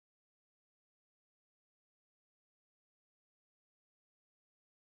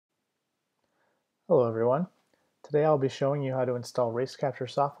Hello everyone. Today I'll be showing you how to install RaceCapture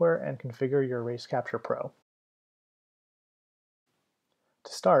software and configure your RaceCapture Pro.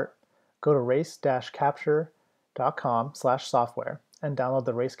 To start, go to race-capture.com/software and download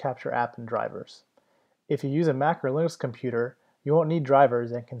the RaceCapture app and drivers. If you use a Mac or Linux computer, you won't need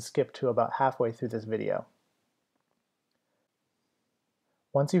drivers and can skip to about halfway through this video.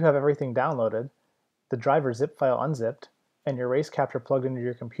 Once you have everything downloaded, the driver zip file unzipped, and your RaceCapture plugged into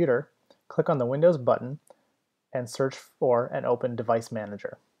your computer, click on the Windows button and search for and open Device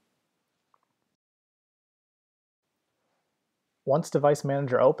Manager. Once Device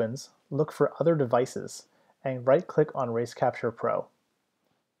Manager opens, look for Other Devices and right-click on RaceCapture Pro.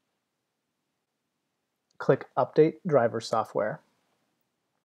 Click Update Driver Software.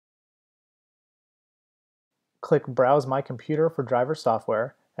 Click Browse My Computer for driver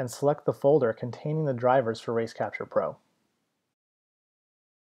software and select the folder containing the drivers for RaceCapture Pro.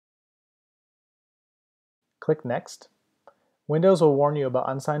 Click Next. Windows will warn you about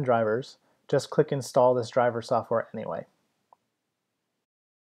unsigned drivers. Just click Install this driver software anyway.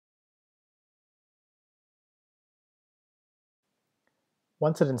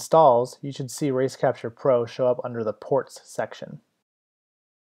 Once it installs, you should see RaceCapture Pro show up under the Ports section.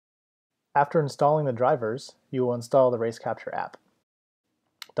 After installing the drivers, you will install the RaceCapture app.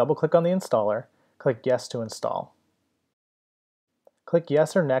 Double-click on the installer, click Yes to install. Click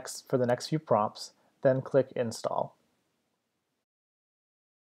Yes or Next for the next few prompts, then click Install.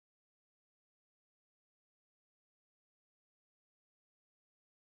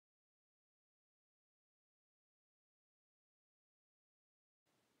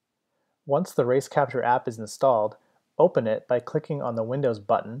 Once the RaceCapture app is installed, open it by clicking on the Windows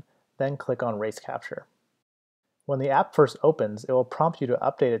button, then click on RaceCapture. When the app first opens, it will prompt you to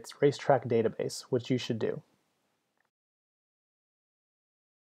update its racetrack database, which you should do.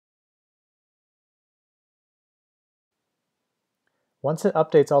 Once it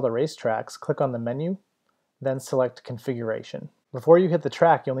updates all the racetracks, click on the menu, then select Configuration. Before you hit the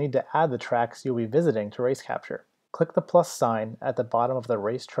track, you'll need to add the tracks you'll be visiting to RaceCapture. Click the plus sign at the bottom of the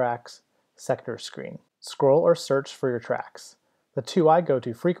Racetracks sector screen. Scroll or search for your tracks. The two I go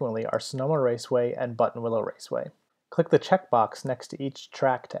to frequently are Sonoma Raceway and Buttonwillow Raceway. Click the checkbox next to each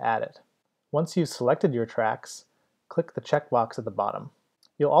track to add it. Once you've selected your tracks, click the checkbox at the bottom.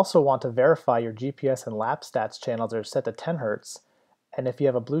 You'll also want to verify your GPS and lap stats channels are set to 10 Hz, and if you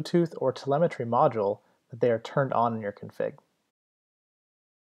have a Bluetooth or telemetry module, that they are turned on in your config.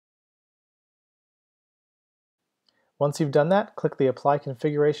 Once you've done that, click the Apply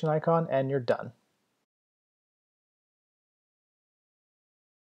Configuration icon and you're done.